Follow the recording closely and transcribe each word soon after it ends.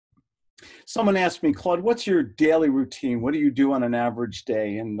Someone asked me, Claude, what's your daily routine? What do you do on an average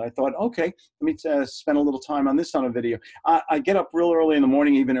day? And I thought, okay, let me spend a little time on this on a video. I get up real early in the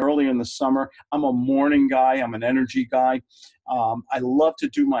morning, even earlier in the summer. I'm a morning guy. I'm an energy guy. I love to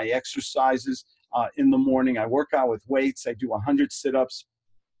do my exercises in the morning. I work out with weights. I do 100 sit-ups.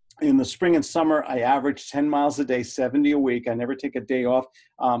 In the spring and summer, I average 10 miles a day, 70 a week. I never take a day off.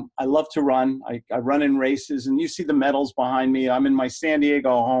 I love to run. I run in races, and you see the medals behind me. I'm in my San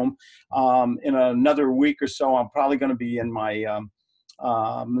Diego home. In another week or so, I'm probably going to be in my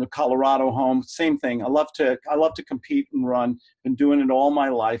Colorado home. Same thing. I love to compete and run. Been doing it all my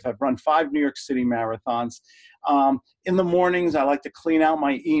life. I've run 5 New York City marathons. In the mornings, I like to clean out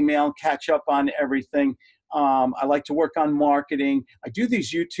my email, catch up on everything. I like to work on marketing. I do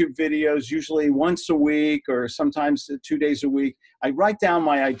these YouTube videos usually once a week or sometimes 2 days a week. I write down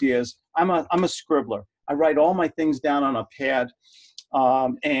my ideas. I'm a scribbler. I write all my things down on a pad,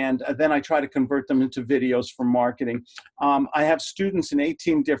 and then I try to convert them into videos for marketing. I have students in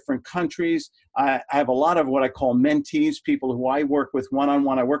 18 different countries. I have a lot of what I call mentees, people who I work with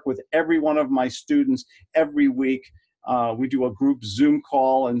one-on-one. I work with every one of my students every week. We do a group Zoom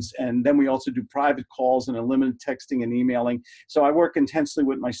call, and then we also do private calls and unlimited texting and emailing. So I work intensely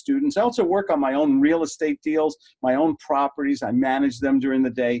with my students. I also work on my own real estate deals, my own properties. I manage them during the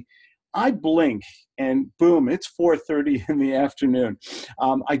day. I blink and boom, it's 4:30 in the afternoon.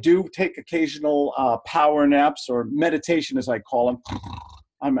 I do take occasional power naps, or meditation as I call them.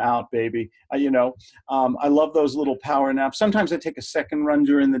 I'm out, baby. I love those little power naps. Sometimes I take a second run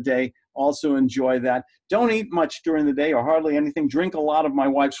during the day. Also enjoy that. Don't eat much during the day, or hardly anything. Drink a lot of my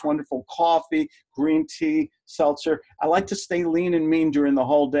wife's wonderful coffee, green tea, seltzer. I like to stay lean and mean during the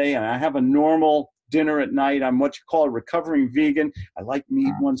whole day, and I have a normal dinner at night. I'm what you call a recovering vegan. I like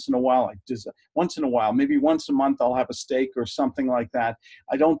meat once in a while. Maybe once a month, I'll have a steak or something like that.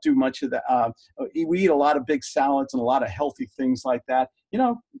 I don't do much of that. We eat a lot of big salads and a lot of healthy things like that. It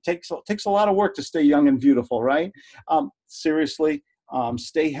takes a lot of work to stay young and beautiful, right? Seriously,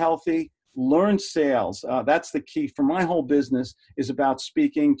 stay healthy. Learn sales. That's the key for my whole business, is about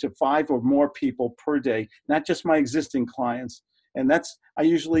speaking to 5 or more people per day, not just my existing clients. And I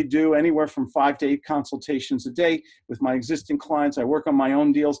usually do anywhere from 5 to 8 consultations a day with my existing clients. I work on my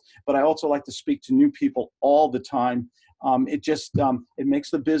own deals, but I also like to speak to new people all the time. It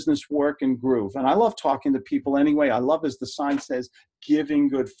makes the business work and groove. And I love talking to people anyway. I love, as the sign says, giving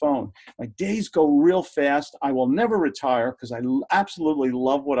good phone. My days go real fast. I will never retire because I absolutely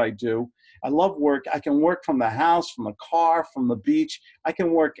love what I do. I love work. I can work from the house, from the car, from the beach. I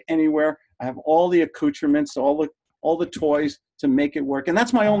can work anywhere. I have all the accoutrements, all the toys to make it work. And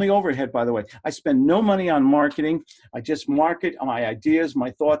that's my only overhead, by the way. I spend no money on marketing. I just market my ideas,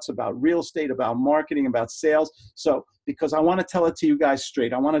 my thoughts about real estate, about marketing, about sales. So, because I want to tell it to you guys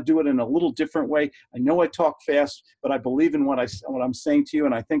straight. I want to do it in a little different way. I know I talk fast, but I believe in what I'm saying to you,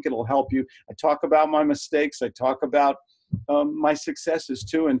 and I think it'll help you. I talk about my mistakes. I talk about my successes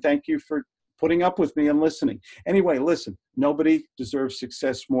too, and thank you for putting up with me and listening. Anyway, listen, nobody deserves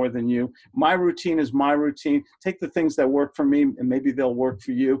success more than you. My routine is my routine. Take the things that work for me, and maybe they'll work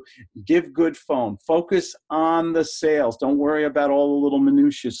for you. Give good phone. Focus on the sales. Don't worry about all the little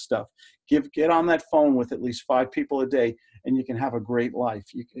minutiae stuff. Get on that phone with at least 5 people a day, and you can have a great life,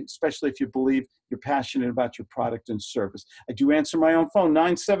 especially if you believe you're passionate about your product and service. I do answer my own phone,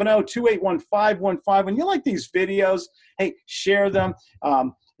 970-281-515. When you like these videos, hey, share them.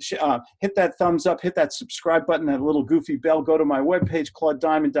 Hit that thumbs up, hit that subscribe button, that little goofy bell. Go to my webpage,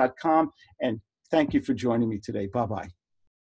 claudediamond.com, and thank you for joining me today. Bye-bye.